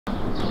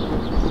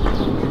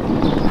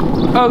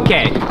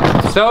Okay,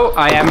 so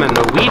I am a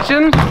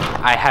Norwegian.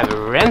 I have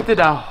rented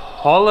a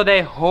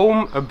holiday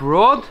home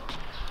abroad.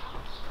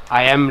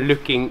 I am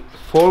looking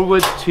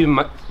forward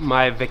to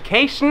my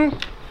vacation,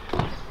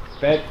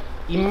 but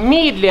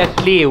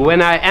immediately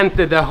when I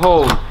enter the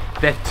home,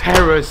 the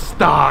terror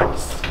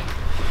starts.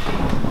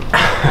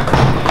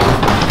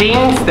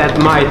 Things that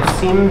might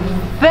seem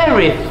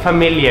very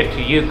familiar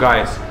to you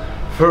guys,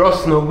 for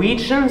us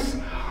Norwegians,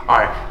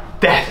 are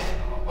death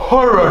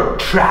horror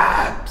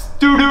traps.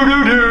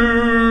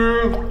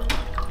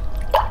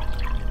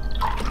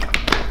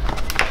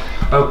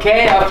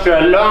 Okay, after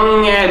a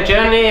long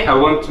journey, I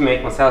want to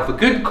make myself a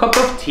good cup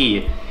of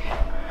tea.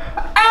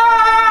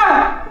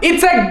 Ah!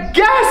 It's a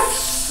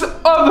gas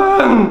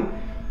oven!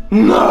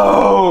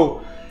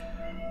 No!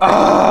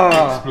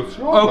 Ah!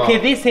 Okay,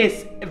 this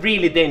is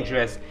really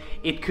dangerous.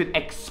 It could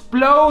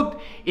explode.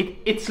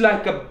 It's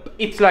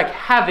like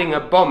having a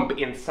bomb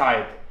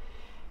inside.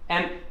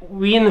 And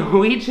we in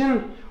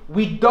Norwegian,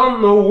 we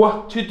don't know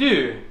what to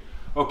do.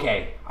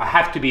 Okay, I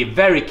have to be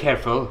very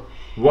careful.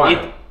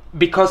 Why?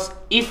 Because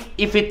if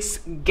it's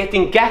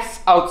getting gas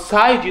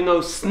outside, you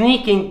know,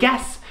 sneaking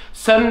gas,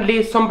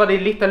 suddenly somebody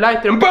lit a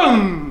lighter and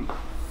boom!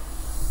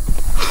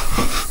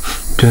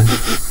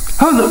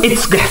 Oh no,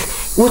 it's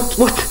gas. What?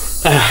 What?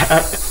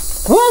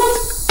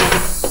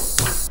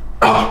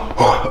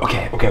 Oh,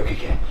 okay. Okay.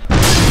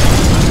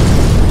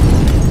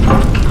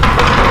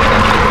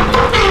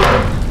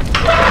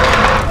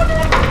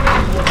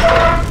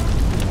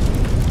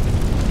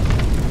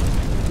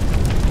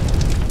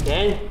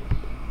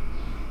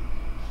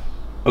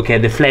 Okay,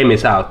 the flame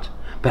is out.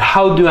 But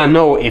how do I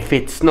know if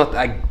it's not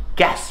a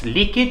gas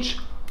leakage?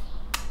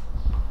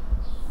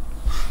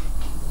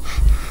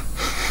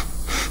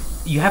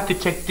 You have to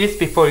check this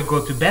before you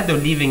go to bed or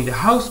leaving the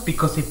house,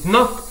 because if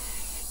not,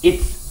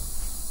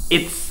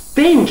 it's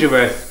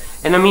dangerous.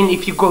 And I mean,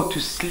 if you go to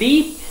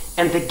sleep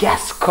and the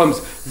gas comes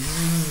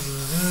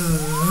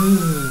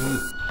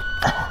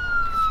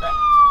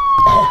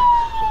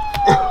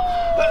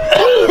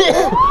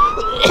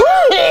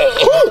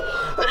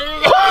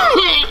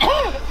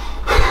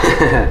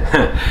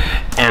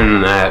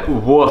and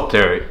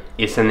water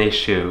is an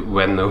issue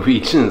when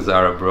Norwegians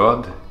are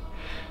abroad,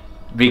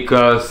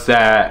 because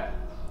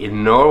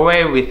in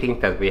Norway we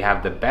think that we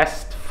have the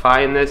best,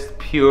 finest,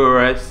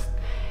 purest,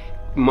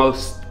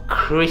 most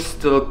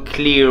crystal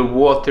clear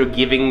water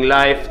giving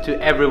life to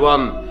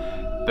everyone,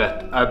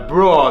 but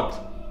abroad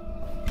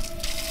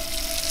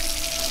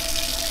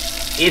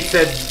it's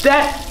a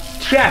death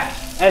trap,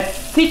 a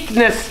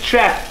sickness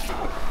trap.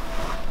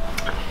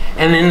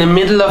 And in the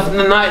middle of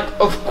the night,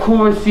 of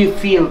course, you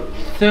feel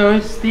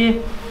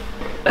thirsty.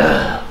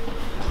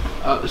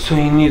 So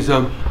you need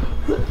some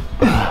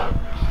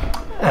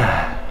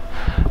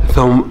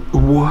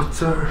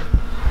water.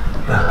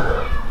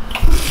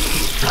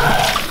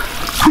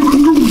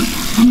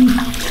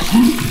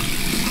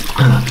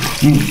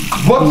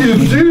 What do you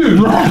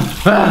do?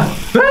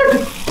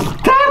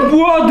 Tap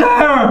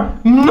water!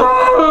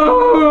 No!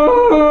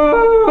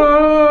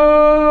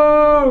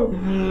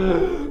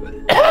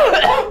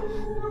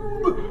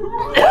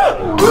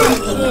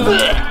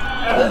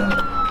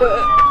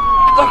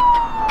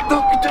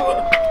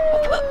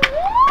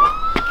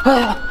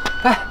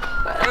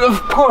 Of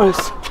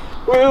course,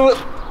 we will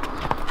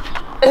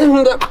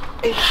end up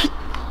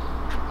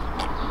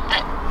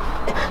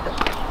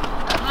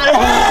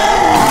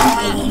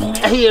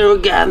here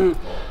again.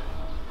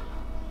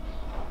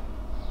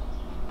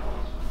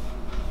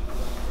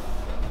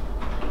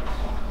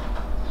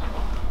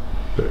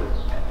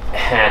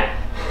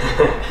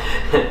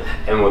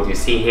 And what you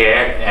see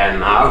here and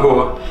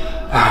now,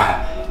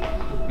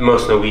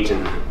 most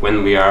Norwegian,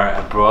 when we are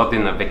abroad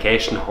in a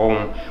vacation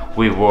home,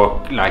 we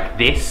walk like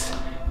this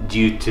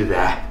due to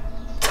the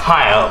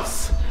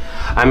tiles.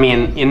 I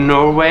mean, in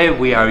Norway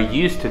we are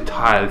used to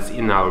tiles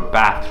in our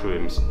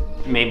bathrooms,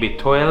 maybe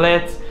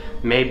toilets,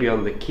 maybe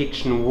on the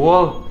kitchen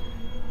wall,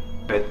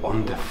 but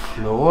on the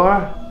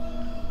floor,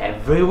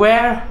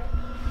 everywhere.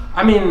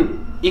 I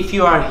mean, if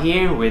you are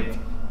here with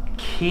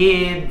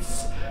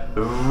kids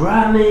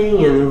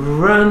running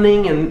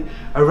and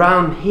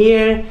around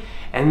here,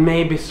 and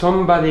maybe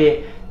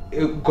somebody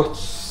got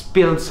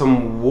spilled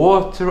some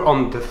water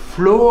on the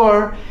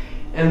floor,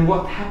 and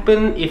what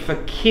happened if a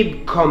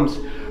kid comes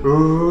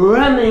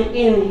running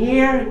in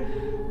here?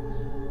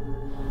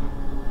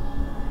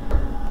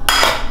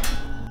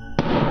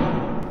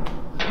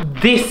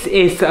 This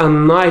is a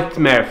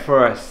nightmare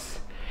for us.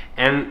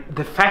 And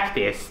the fact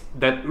is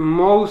that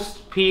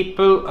most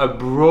people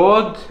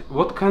abroad,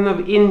 what kind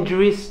of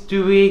injuries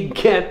do we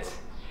get?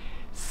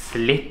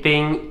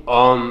 Slipping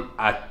on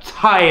a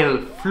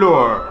tile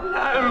floor.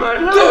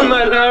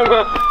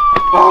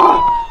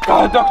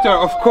 Oh, doctor,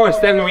 of course,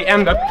 then we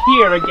end up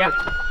here again.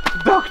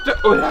 Doctor,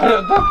 we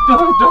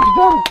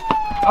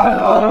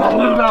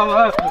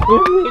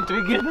need to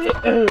get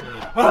it.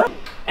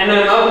 And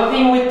another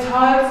thing with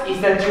tiles is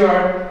that you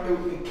are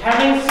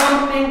carrying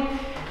something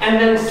and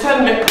then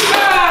suddenly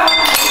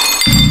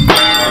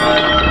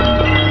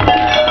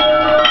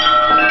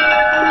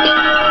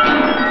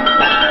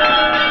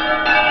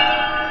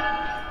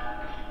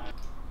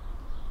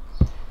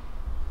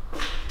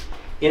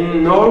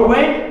in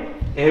Norway,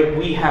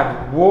 we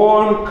have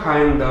warm,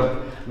 kind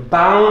of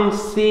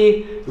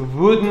bouncy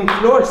wooden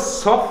floor,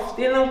 soft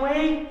in a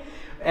way,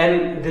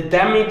 and the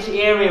damage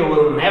area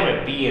will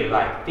never be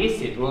like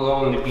this. It will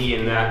only be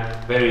in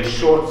a very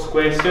short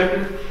square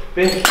circle.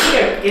 But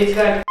here it's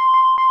like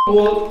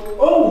all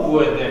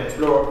over the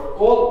floor,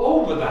 all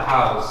over the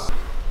house.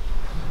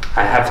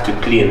 I have to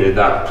clean it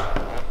up.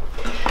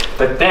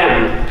 But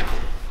then,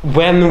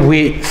 when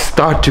we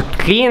start to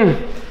clean,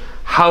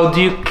 how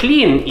do you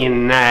clean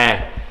in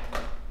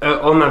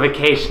on a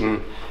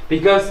vacation?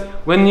 Because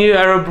when you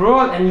are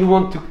abroad and you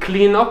want to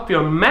clean up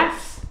your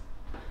mess,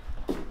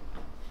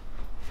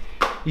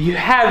 you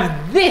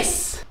have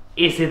this.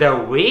 Is it a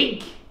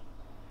wig?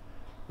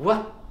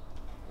 What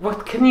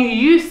can you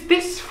use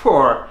this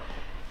for?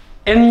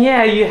 And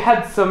yeah, you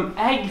had some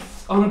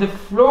eggs on the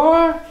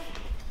floor,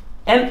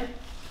 and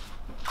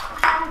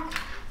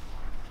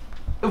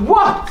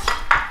what?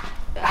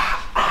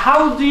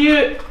 How do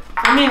you,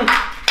 I mean,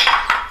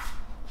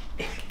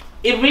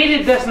 it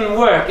really doesn't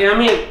work. I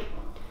mean,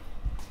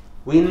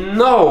 we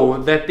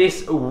know that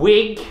this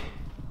wig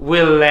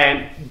will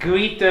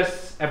greet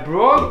us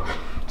abroad,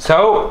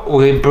 so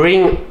we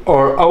bring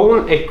our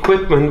own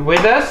equipment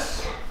with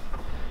us,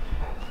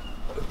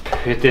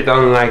 put it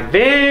on like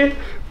this,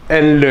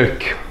 and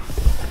look.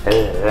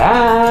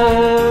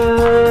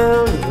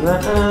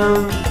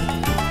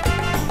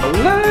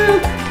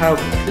 Look how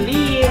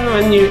clean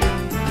when you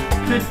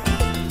put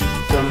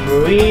some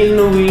real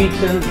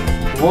Norwegian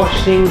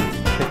washing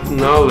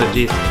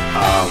technologies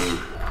on.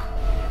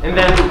 And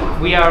then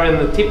we are in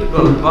the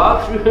typical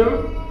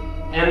bathroom,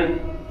 and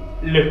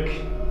look,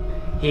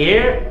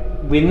 here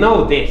we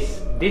know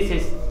this. This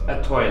is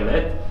a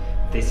toilet,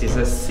 this is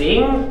a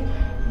sink,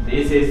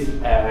 this is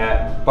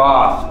a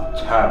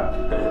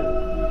bathtub.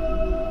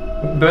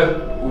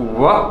 But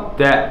what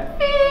the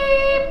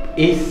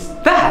is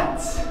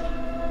that?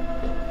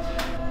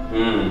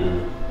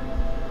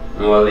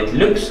 Well, it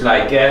looks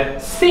like a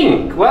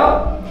sink.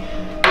 Well,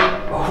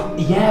 oh,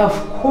 yeah,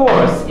 of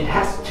course, it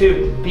has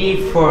to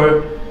be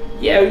for,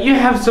 yeah, you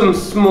have some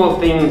small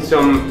things,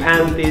 some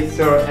panties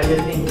or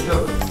anything,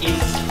 so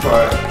it's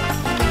for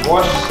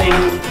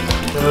washing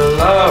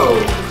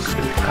clothes. It's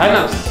kind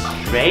of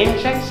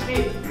strange,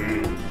 actually.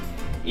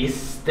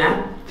 Is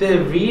that the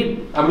real,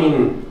 I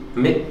mean,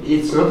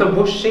 it's not a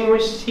washing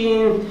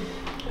machine.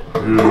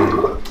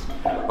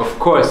 Of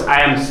course,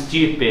 I am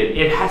stupid.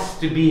 It has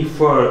to be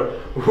for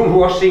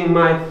washing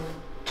my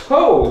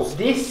toes.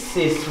 This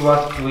is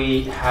what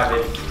we have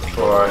it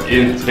for.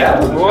 In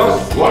travel? Wow.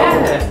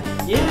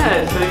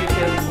 Yeah, so you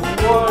can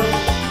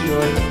wash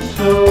your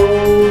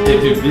toes.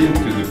 If you've been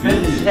to the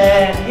beach.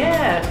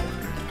 Yeah.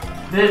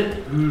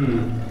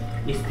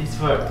 Is this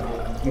for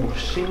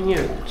washing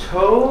your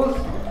toes?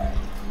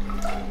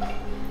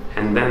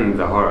 And then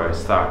the horror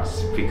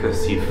starts,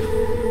 because you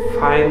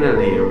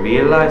finally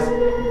realize,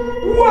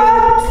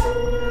 what?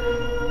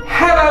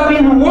 Have I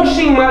been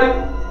washing my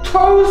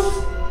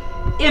toes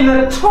in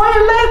the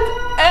toilet?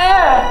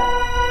 Help!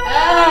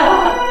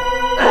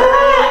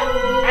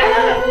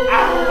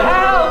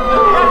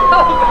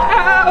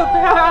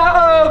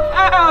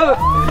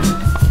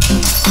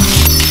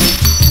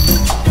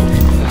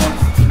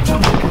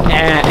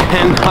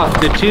 And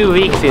after 2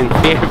 weeks in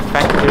Fear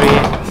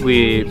Factory,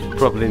 we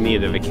probably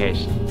need a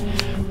vacation.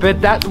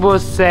 But that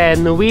was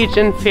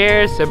Norwegian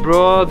fairs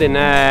abroad in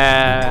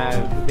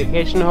a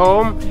vacation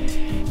home.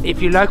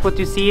 If you like what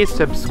you see,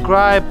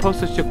 subscribe,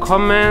 post us your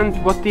comment.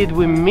 What did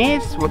we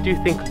miss? What do you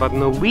think about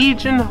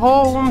Norwegian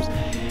homes?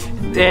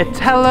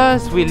 Tell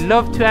us, we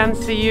love to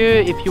answer you.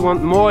 If you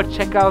want more,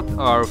 check out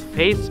our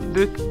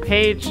Facebook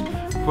page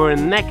for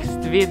next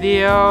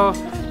video.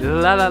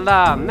 La la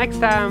la, next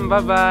time,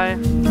 bye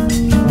bye.